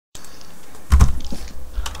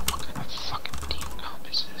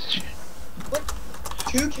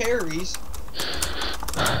2 carries,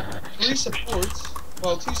 3 supports.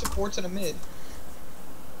 Well, 2 supports and a mid.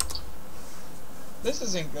 This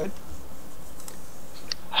isn't good.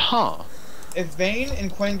 Huh. If Vayne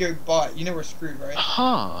and Quinn go bot, you know we're screwed, right?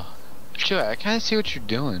 Huh. Joe, I kinda see what you're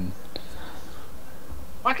doing.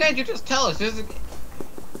 Why can't you just tell us? Cause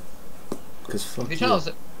fuck If you you. tell us,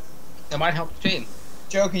 it might help the team.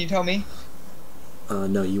 Joe, can you tell me?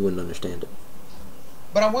 No, you wouldn't understand it.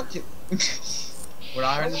 But I want to. Would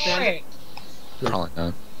I understand it? Probably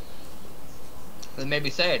not. Then maybe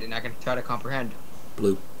say it and I can try to comprehend.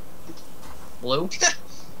 Blue. Blue? Do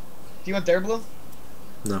you want their blue?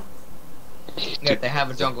 No. Yeah, they have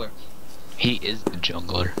a jungler. He is the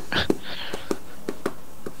jungler.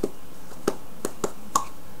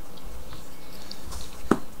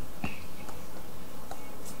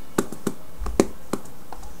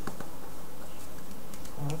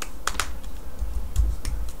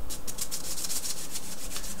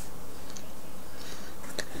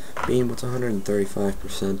 Beam, what's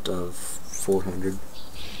 135% of 400?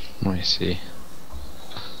 Let me see.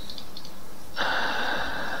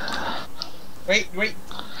 Wait.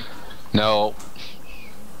 No.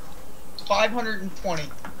 520.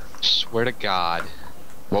 Swear to God.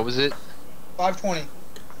 What was it? 520.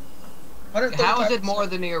 How is it more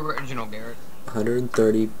than the original, Garrett?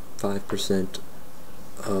 135%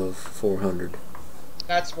 of 400.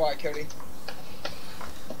 That's why, Cody.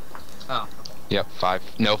 Oh. Yep,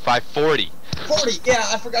 540. 40. Yeah,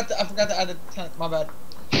 I forgot to add a 10. My bad.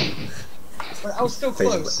 But I was still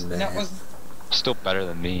close. And that was. Still better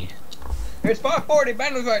than me. It's 540,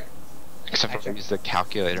 Ben was right. Except for I use the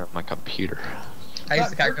calculator on my computer. I use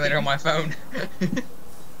the calculator on my phone.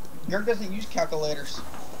 Gert doesn't use calculators.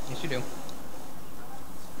 Yes, you do.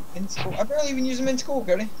 In school. I barely even use them in school,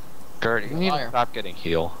 Cody. Gert, you need Liar. to stop getting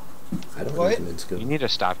heal. I don't What? use them in school. You need to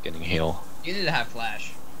stop getting heal. You need to have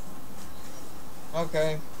flash.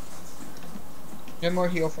 Okay. No more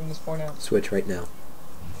heal from this point out. Switch right now.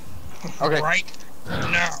 Okay. Right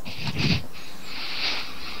now.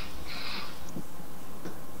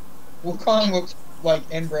 Wukong looks like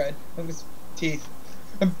inbred. Look at his teeth.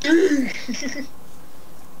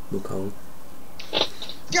 Wukong.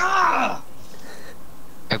 Yeah!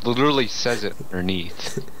 It literally says it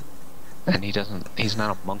underneath. And he's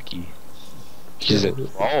not a monkey. He's a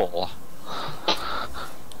troll.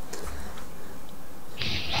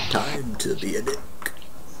 Time to be a dick.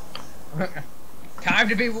 Time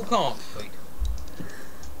to be Wukong. Wait.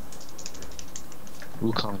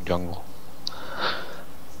 Wukong jungle.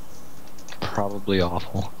 Probably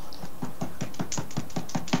awful.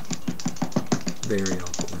 Very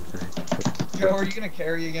awful, in fact. Joe, are you gonna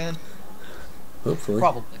carry again? Hopefully.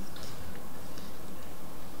 Probably.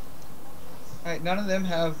 Alright, none of them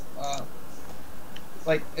have,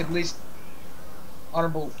 like, at least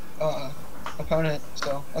honorable, opponent,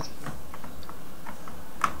 so that's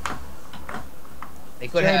They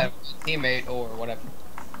could Joe, have a teammate or whatever.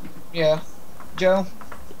 yeah. Joe,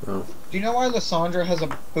 Oh, do you know why Lysandra has a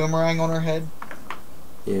boomerang on her head?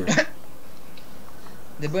 yeah.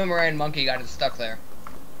 The boomerang monkey got it stuck there.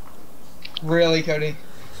 Really, Cody?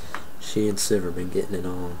 She and Civ have been getting it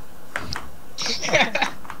on.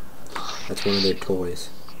 That's one of their toys.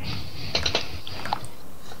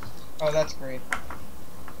 Oh, that's great.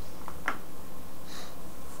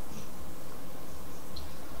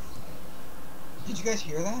 Did you guys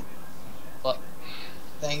hear that? What?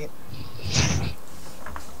 Dang it.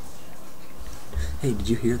 Hey, did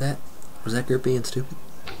you hear that? Was that Gert being stupid?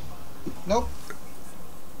 Nope.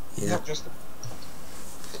 Yeah. Nope, just...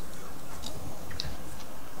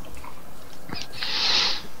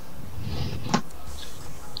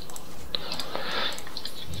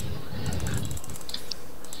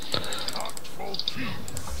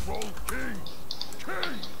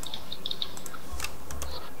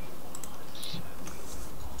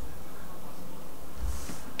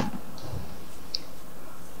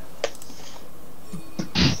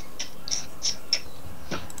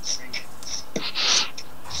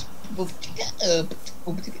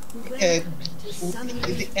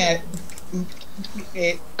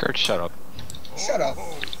 Gert, shut up. Shut up.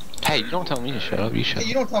 Hey, you don't tell me to shut up, you shut Hey, up.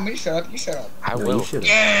 you don't tell me to shut up, you shut up. I No, will. you should've.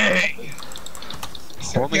 Yay!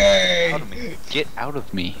 Hold me. Yay! Get out of me. Get out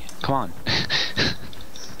of me. Come on.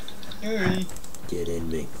 Yay. Get in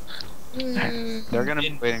me. They're gonna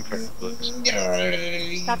be waiting for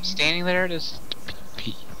it. Stop standing there, just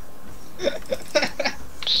pee.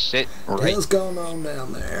 Sit right. What's going on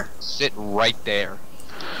down there? Sit right there.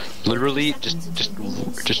 Literally,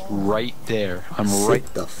 just right there. I'm right.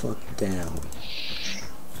 Sit the fuck down.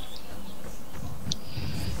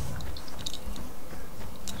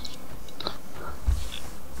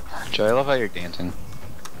 Joe, I love how you're dancing.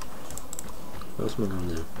 What's my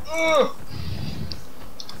name now? Ugh!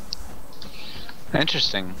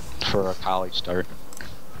 Interesting for a college start.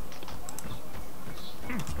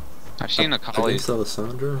 I've seen a college. Against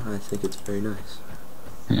Alessandro, I think it's very nice.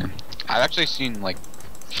 Yeah. I've actually seen like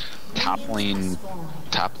top lane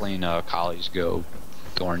college go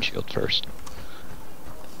Thorn Shield first.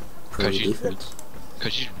 Pro she's- defense.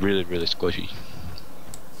 Cause she's really squishy.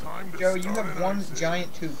 Joe, you have one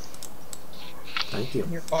giant tooth Thank you.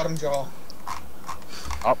 in your bottom jaw.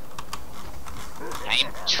 I'm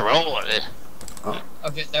trolling.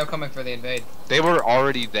 Okay, they're coming for the invade. They were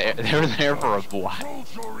already there. They were there for a while.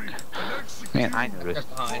 Man, I know They're this.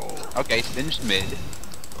 behind. Okay, Singed mid.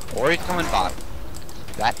 Or he's coming bottom.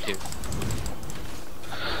 That too.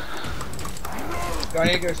 Do I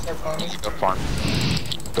need to go start farming? Go farm.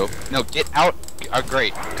 Go. No, get out.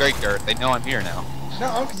 Great, Gert. They know I'm here now.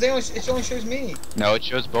 No, because it only shows me. No, it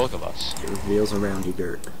shows both of us. It reveals around you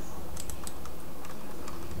dirt.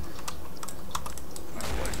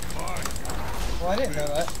 Well, I didn't know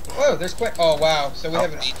that. Whoa, there's quite. Oh wow, so we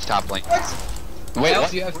have an. Needs top lane. What? Wait, Else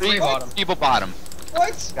what? you have three bottom. People bottom.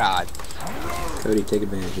 What? God. Cody, take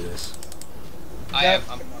advantage of this. I Yeah, am.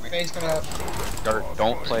 I'm farming. Fade's coming up. Gert,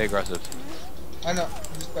 don't play aggressive. I know.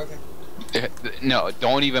 I'm just poking. No,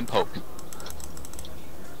 don't even poke.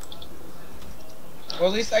 Well,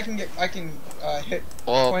 at least I can hit.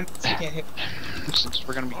 Well, When he can't hit. since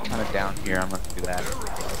we're gonna be kind of down here, I'm gonna do that.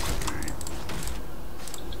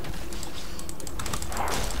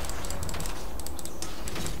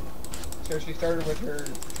 So she started with her.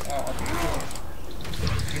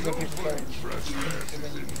 These are people started. And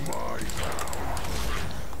then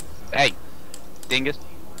Hey, dingus.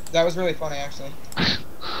 that was really funny, actually.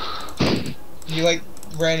 You like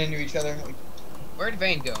ran into each other. Like, Where'd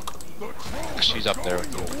Vayne go? She's up there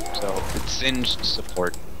with you. So it's Singed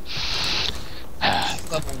support.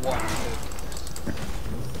 Level 1.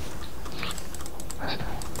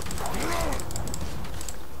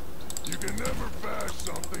 You can never bash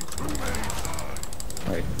something too many times.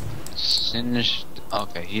 Wait. Singed.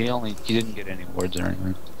 Okay, he didn't get any words or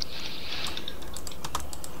anything.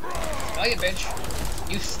 Oh, you bitch.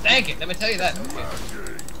 You stank it, let me tell you that. Okay.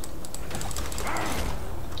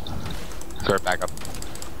 Gert, back up.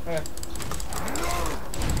 Okay.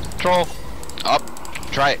 Troll. Up.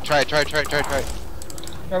 Try it. Try it. Try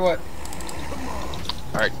what?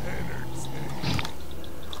 Alright.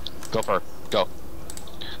 Go for her. Go.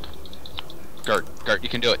 Gert, you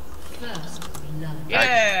can do it.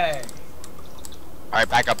 Yay! Alright,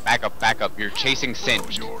 back up. You're chasing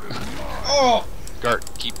Singed. Oh! Gert,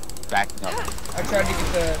 keep backing up. I tried to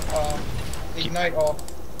get the ignite off.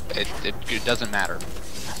 It doesn't matter.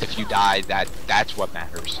 If you die, that's what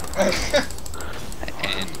matters.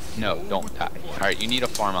 And no, don't die. Alright, you need to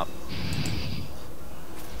farm up.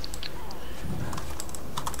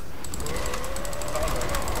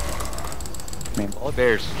 Man,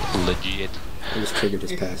 Volibear's legit. I just triggered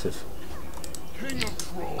his passive. King of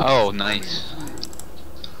trolls. Oh, nice.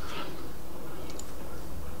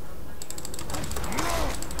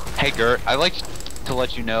 Hey Gert, I'd like to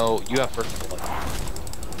let you know you have first blood.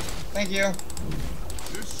 Thank you.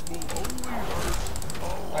 This will only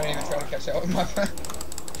hurt. I didn't even try to catch that with my friend.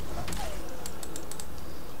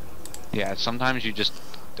 Yeah, sometimes you just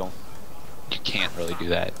don't. You can't really do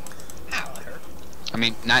that. Ow, that hurt. I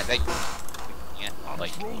mean, not that you can't,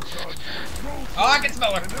 like. Oh, I can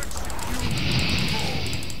smell her!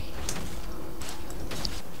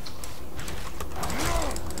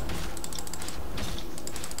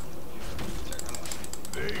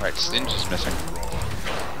 Alright, Stinge is missing.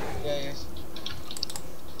 Yeah, he is.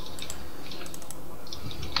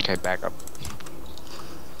 Okay, back up.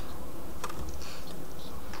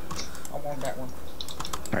 I want that one.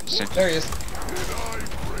 Alright, Stinge. There he is. Did I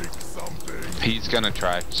break something? He's gonna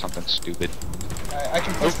try something stupid. I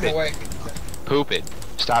can push him away. Poop it.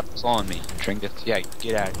 Stop slowing me. Trinkets. Yeah,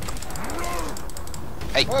 get out.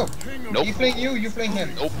 Hey. Whoa. Nope. You fling you fling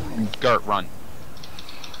him. Nope. Gert, run.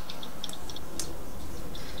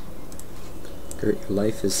 Gert, your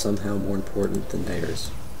life is somehow more important than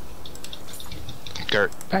theirs.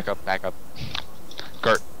 Gert, back up.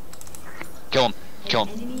 Gert. Kill him.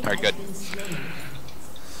 Alright, good.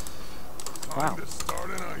 Wow. To start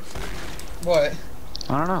an ice age. What?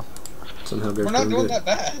 I don't know. Somehow We're Gert's not doing good. that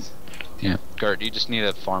bad. Yeah. Gert, you just need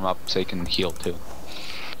to farm up so you can heal too.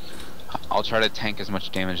 I'll try to tank as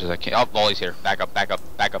much damage as I can. Oh, Volley's here. Back up.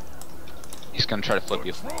 He's gonna try to flip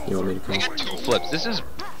you. You want me to They come? got 2 flips. This is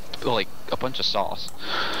like a bunch of sauce.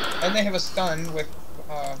 And they have a stun with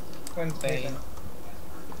Twin Bane. Bane.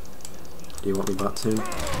 Do you want me bot soon?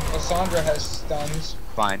 Lysandra has stuns.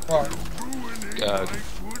 Fine. Oh,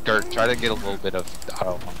 Gert, try to get a little bit of.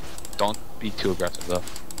 Don't be too aggressive though.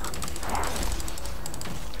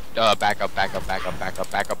 Back up, back up, back up, back up,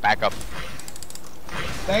 back up, back up.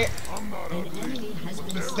 dang it.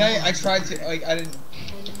 Dang it, I tried to, like, I didn't.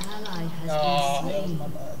 Oh, that was my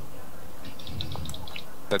bad.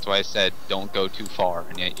 That's why I said don't go too far,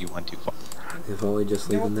 and yet you went too far. Is Volley just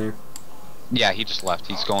leaving there? Yeah, he just left.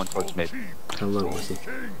 He's going towards mid. How low was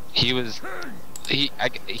he?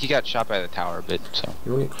 He got shot by the tower a bit, so.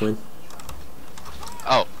 You want to get Quinn?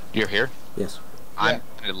 Oh, you're here? Yes. I'm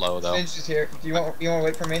kinda low though. Singe is here. Do you want to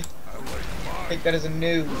wait for me? Take that as a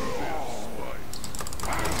noob.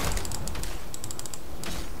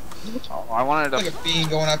 Oh, I wanted Like to. a beam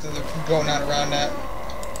going out around that.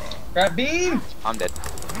 Grab beam! I'm dead.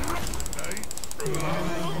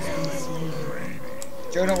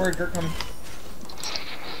 Joe, don't worry, Gert coming.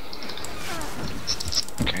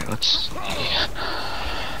 Okay, let's see.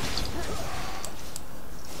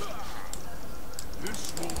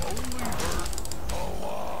 This will only hurt a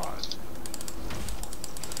lot.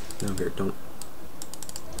 No, Gert, don't.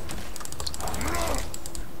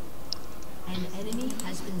 An enemy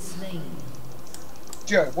has been slain.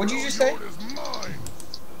 Joe, what'd you just say? Sword is mine.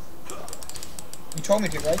 You told me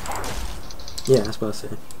to, right? Yeah, that's what I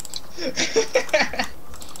said.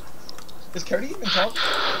 Does Cody even talk?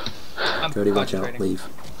 I'm Cody, watch out. concentrating. Leave.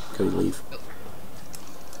 Cody, leave.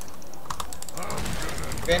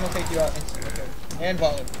 Van will take you out instantly. And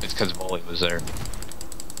Volley. It's because Volley was there.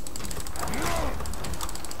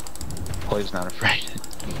 Volley's not afraid.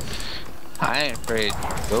 I ain't afraid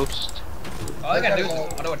of Ghost. All I gotta do is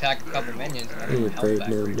auto attack a couple minions. And Ain't health afraid back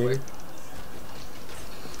no pretty quick. nigga.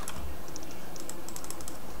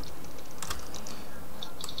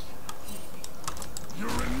 You're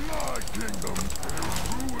in my kingdom.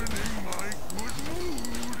 You're ruining my good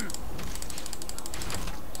mood.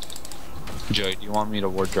 Joey, do you want me to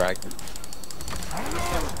ward Dragon?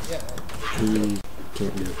 Yeah. He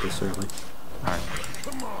can't do it this early. Alright.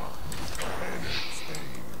 Come on.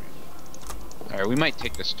 Alright, we might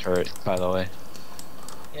take this turret, by the way.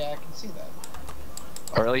 Yeah, I can see that.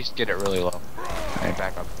 Or at least get it really low. Alright,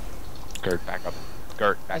 back up. Gert, back up.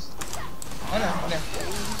 Gert, back. I know.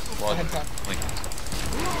 Well, ahead, Tom. Link.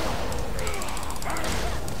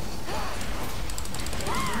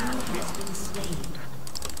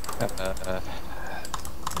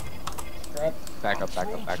 Grab. Back up, back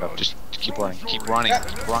up, back up. Just keep running, keep running,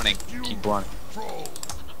 keep running, keep running.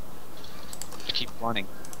 Just keep running.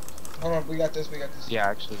 Hold on, we got this. Yeah,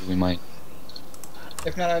 actually, we might.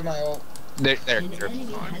 If not, I have my ult. There. An enemy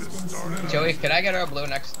has been slain. Joey, can I get our blue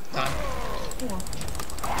next time?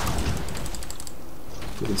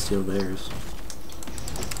 We can steal theirs.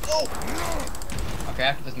 Okay,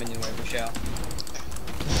 after this minion wave, we shall.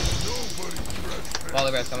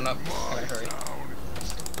 Volibear's coming up. I gotta hurry.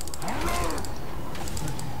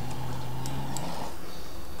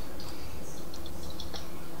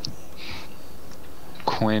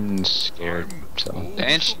 Quinn's scared, so.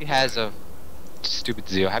 And she has a stupid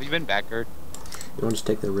Zeo. Have you been back, Gert? You want to just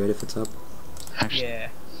take the red if it's up? Actually, Yeah.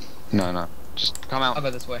 no. Just come I'll out.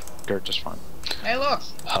 go this way. Gert, just run. Hey, look!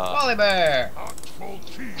 Volibear!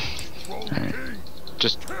 Alright.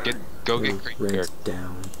 Just go get Move creep, red's Gert.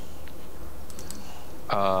 down.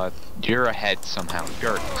 You're ahead somehow.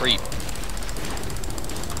 Gert, creep.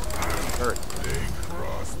 Gert.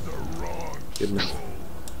 Good enough.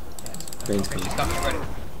 Bane's Okay, coming. she's coming. Ready.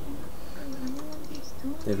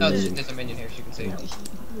 They have No, a there's minion. a minion here, as you can see.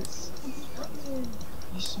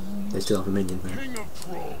 They still have a minion there.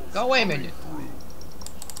 Go away, minion! I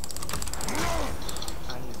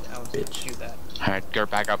was gonna Bitch. shoot that. Alright, Gert,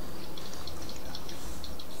 back up.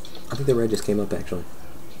 I think the red just came up actually.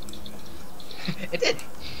 It did!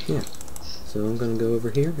 Yeah. So I'm gonna go over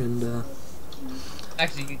here and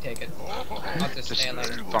Actually, you take it. I'll just stand like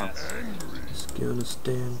a farm. ass. just gonna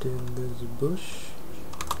stand in this bush.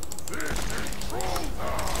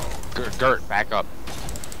 Gert, back up.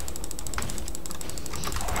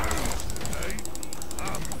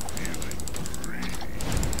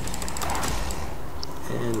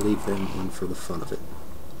 And leave them in for the fun of it.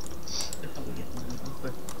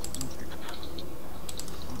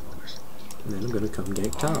 And then I'm gonna come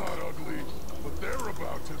gank top.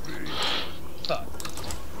 Fuck.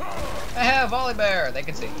 I have Volibear! They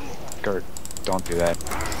can see. Gert, don't do that.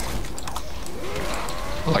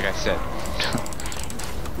 Like I said.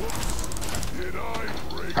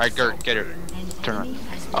 Alright, Gert, get her. Turn around.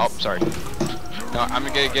 Oh, sorry. No, I'm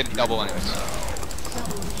gonna get it double anyways.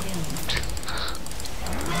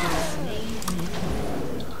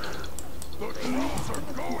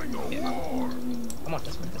 Come on,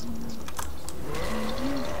 this one, this one.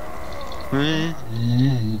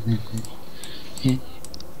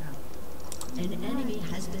 An enemy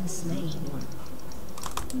has been slain.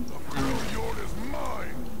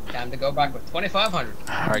 Time to go back with 2,500.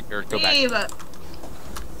 Alright, Gert, go back. Steve,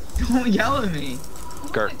 Don't yell at me.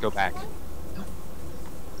 Gert, go back.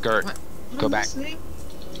 Gert, What? go back.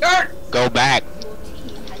 Gert! Go back!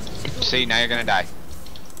 See, now you're gonna die.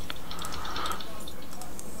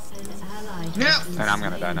 An ally has Yeah. been And I'm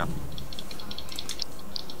gonna die now. slain.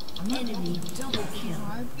 Enemy double kill.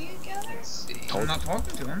 I'm not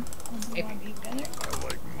talking to him.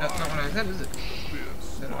 That's not what I said, is it?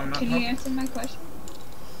 I said I'm not Can you talking. answer my question?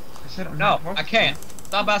 I said I'm No, not talking. I can't.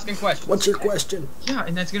 Stop asking questions. What's your question? Yeah,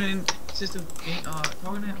 and that's gonna consist of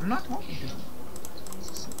talking to him. I'm not talking to him.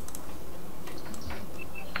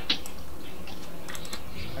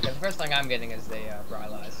 Okay, the first thing I'm getting is the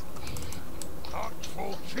Brylise. Hot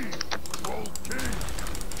full king. Full king.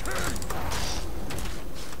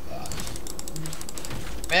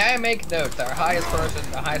 May I make note that our highest person,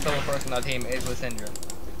 the highest level person on the team is Lysindra.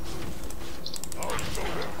 I'll show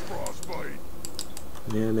them frostbite.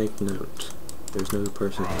 May I make note? There's no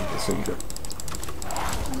person named Cassandra.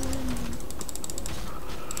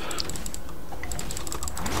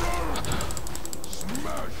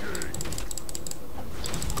 Smashing.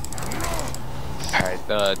 Alright,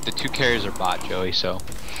 the two carriers are bot, Joey, so.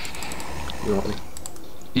 You want me?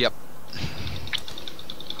 Yep.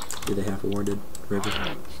 Do they have a warded river?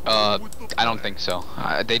 I don't think so.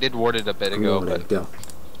 They did ward it a bit ago, Go, but. go.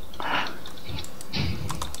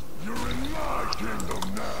 You're in my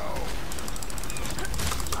kingdom now.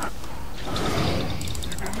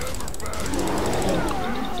 You can never back.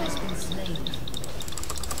 Has been slain.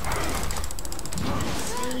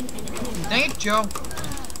 Slain an enemy. Dang it, Joe.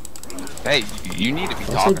 Hey, you need to be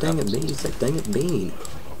Don't say talking. dang About it this. Bean, say dang it Bean.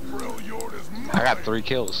 Brilliant is mine. I got 3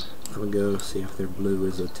 kills. I'm gonna go see if their blue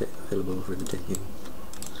is available for the taking.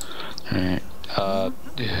 Alright.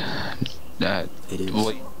 It is.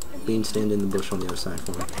 Wait. Bean, stand in the bush on the other side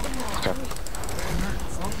for me. Okay. I'm not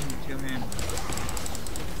talking to him.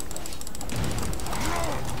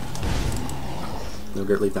 No,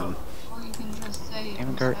 Gert, leave that one. Or you can just say. Damn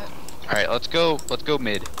it, Gert. Alright, let's go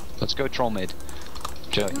mid. Let's go troll mid.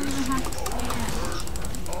 Joey. You don't have to say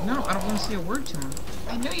it. No, I don't want to say a word to him.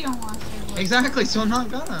 I know you don't want to say words. Exactly, so I'm not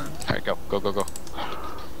gonna. Alright, go.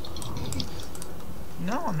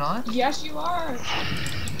 No, I'm not. Yes, you are.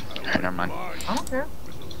 Alright, never mind. I don't care.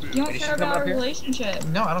 You don't Is she care coming about up our here? relationship.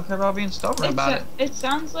 No, I don't care about being stubborn about it. It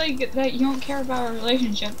sounds like that you don't care about our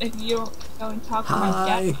relationship if you don't go and talk to my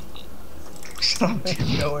Hi. dad. Stop it,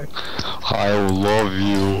 Joey. I love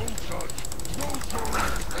you.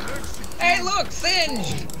 Hey, look,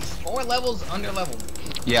 Singed! 4 levels under leveled.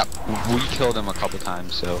 Yep, we killed him a couple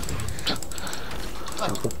times, so.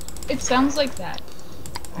 It sounds like that.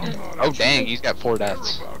 Oh dang, he's got 4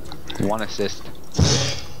 deaths. 1 assist.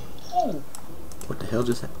 Oh! What the hell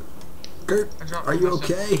just happened? Gert, I dropped are you myself.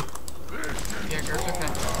 okay? Yeah, Gert's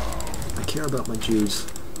okay. I care about my Jews.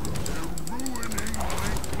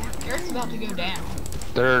 Garrett's about to go down.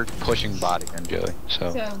 They're pushing bot again, Joey,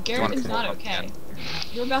 so. So Garrett is not okay.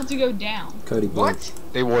 You're about to go down. Cody, blink. What?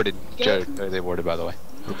 They warded. Joey, Garrett. they warded, by the way.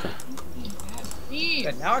 Okay. Steve,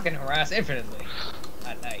 But now I can harass infinitely.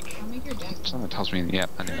 At night. I'll make your deck. Someone tells me, yep,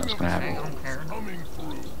 I knew that was gonna I happen. don't care. Coming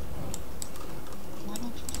through. Why don't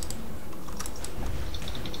you just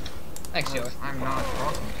Thanks, Joey. I'm not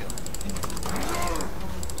talking to him.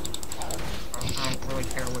 I don't really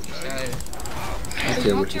care what you say. I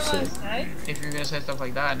care what you what I say. say? If you're gonna say stuff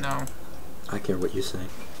like that, no. I care what you say.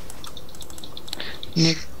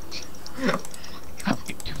 Nick. I don't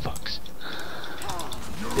give 2 fucks.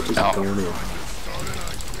 Bitches Oh. are going in.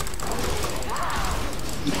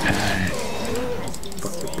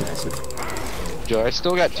 Fuck the passive. Joe, I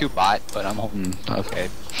still got 2 bot, but I'm holding. Okay.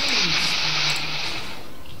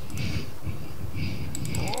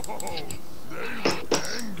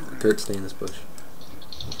 Gert, stay in this bush.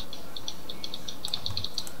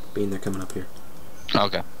 Bean, they're coming up here.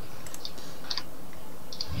 Okay.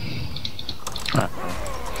 Alright.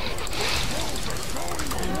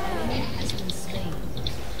 Has been slain.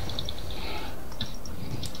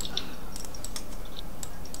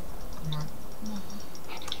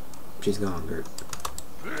 She's gone, Gert.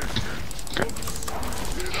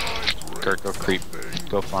 Gert, go creep.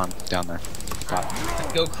 Go farm down there. Bot.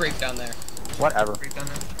 Go creep down there. Whatever. Creep down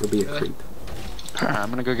there. Go be a Really? creep. Alright, I'm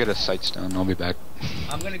gonna go get a sight stone. I'll be back.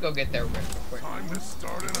 I'm gonna go get there real quick. Time to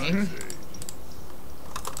start an Mhm. icy.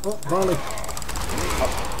 Oh, volley.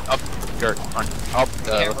 Up, Gert. On. Up,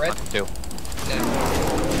 Yeah, let's red. hunt 2.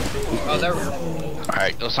 Then- Oh, dead there. now.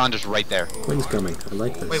 Alright, Lissandra's right there. Quinn's coming. I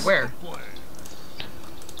like this. Wait, where?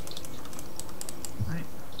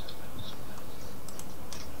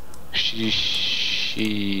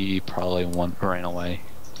 She probably ran away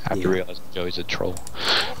after realizing Joey's a troll.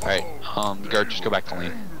 Alright, Gert, just go back to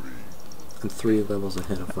lane. I'm 3 levels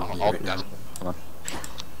ahead of Volibear right now. Come on.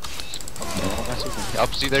 Oh,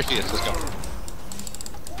 see, there she is. Let's go.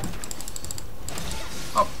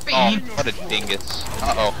 Oh, Oh, what a dingus.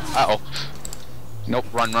 Uh-oh, uh-oh. Nope,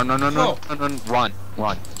 run.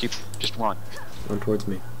 Just run. Run towards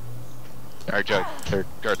me. Alright, Joey.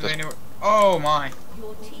 Gert, They knew it. Oh my.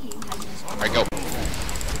 Alright, go.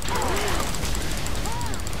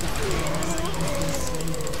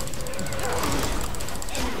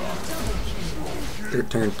 Your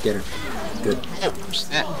turn. Get her. Good. Oh,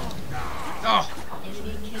 snap. Oh.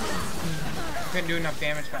 Couldn't do enough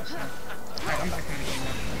damage fast enough. Alright, I'm back in the game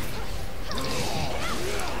now.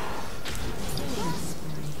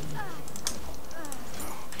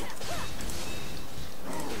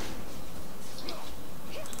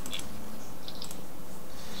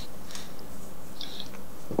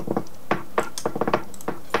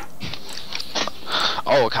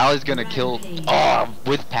 Oh, Kylie's gonna kill. Oh,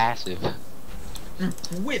 with passive.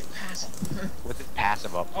 With passive. With his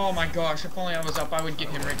passive up. Oh my gosh, if only I was up, I would get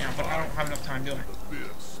him right now, but I don't have enough time, do I?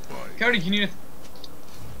 Cody, can you...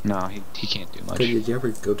 No, he can't do much. Cody, did you ever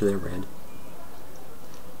go to their red?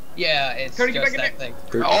 Yeah, it's Cody, get just back that in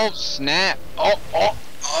thing. Oh, snap. Oh.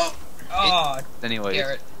 Oh, Anyways.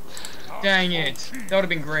 Garrett. Dang it. That would have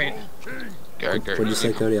been great. Gert. What did you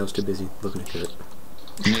say, Cody? I was too busy looking at Kurt.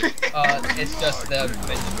 It's just the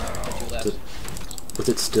minion that you left. Was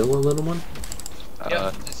it still a little one?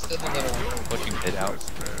 Yep, it's still the little one. Pushing it out.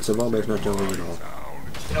 So Volibear's not jungling at all.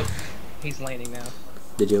 Nope, he's laning now.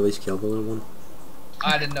 Did you at least kill the little one?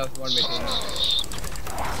 I didn't know if you wanted me to.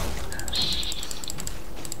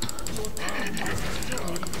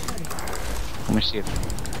 Let me see if.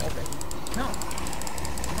 No.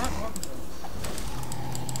 I'm not talking to him.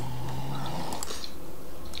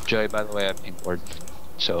 Joey, by the way, I have pink ward.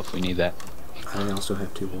 So if we need that. I also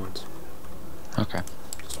have 2 wards. Okay.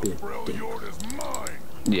 Just be a dick. Freljord is mine.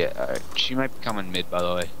 Yeah, alright. She might be coming mid, by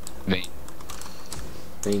the way. Vayne.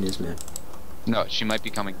 Vayne is mid. No, she might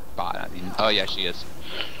be coming bot. I mean, oh yeah, she is.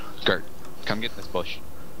 Gert, come get this bush.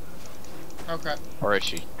 Okay. Or is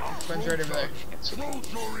she? Quinn's right over there. Can't see. Troll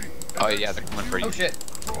story. Oh yeah, they're coming for you. Oh shit.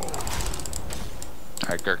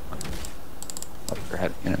 Alright, Gert, come on. Oh, your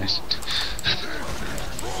head. Anyways.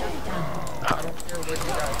 I don't care what you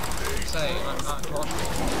guys say, I'm not talking.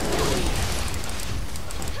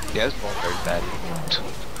 Yeah, this ball very bad.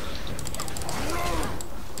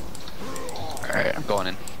 Alright, I'm going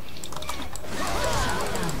in.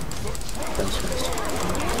 That was fast.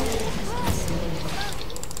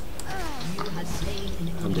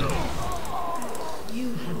 I'm dead. You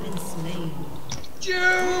have been slain.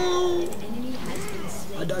 Joe! An enemy has been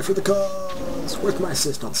slain. I die for the cause! Where's my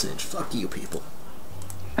assist on Cinch? Fuck you people.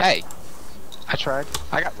 Hey! I tried.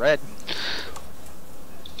 I got red.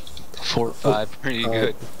 4, 5, pretty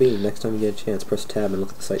good. Bean, next time you get a chance, press tab and look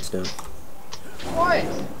at the sights down. What?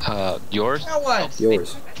 Yours? That was.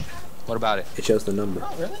 Yours. What about it? It shows the number.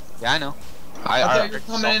 Oh, really? Yeah, I know. I thought you were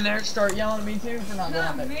coming in there and start yelling at me too for not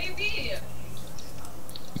going there. Maybe.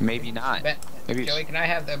 Maybe not. Maybe. Joey, can I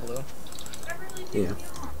have that blue? I really do. Yeah.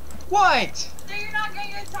 What? So you're not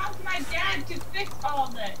going to talk to my dad to fix all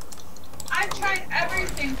this. I've tried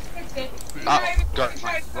everything to fix it. You're not even going to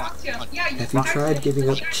try to talk to him. Yeah, you Have you tried giving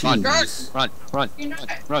up Run, cheese? run, You're not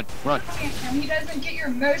run. talking to him. He doesn't get your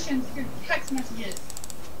emotions through text messages.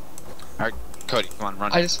 Alright, Cody, come on,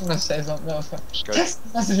 run. I just want to say something else. Just go. Text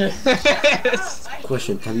messages.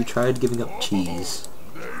 Question, have you tried giving up cheese?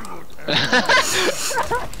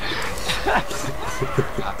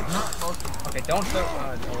 Okay, don't throw.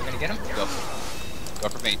 We're gonna get him. Go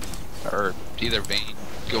for Vayne. Or either Vayne.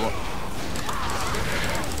 Go.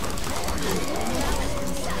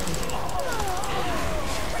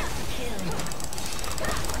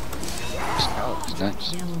 Oh,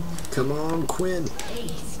 nice. Come on, Quinn.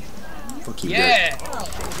 Fuck you, Yeah.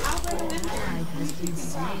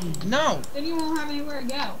 No, Then you won't have anywhere to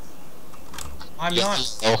go. I'm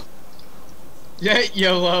not. Oh, Yeah,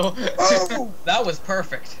 YOLO. Oh, that was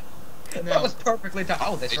perfect. That No. was perfectly done.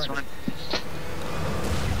 Oh, this it's one. run.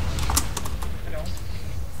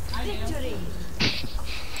 I do. Victory.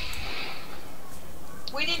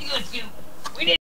 We need to go to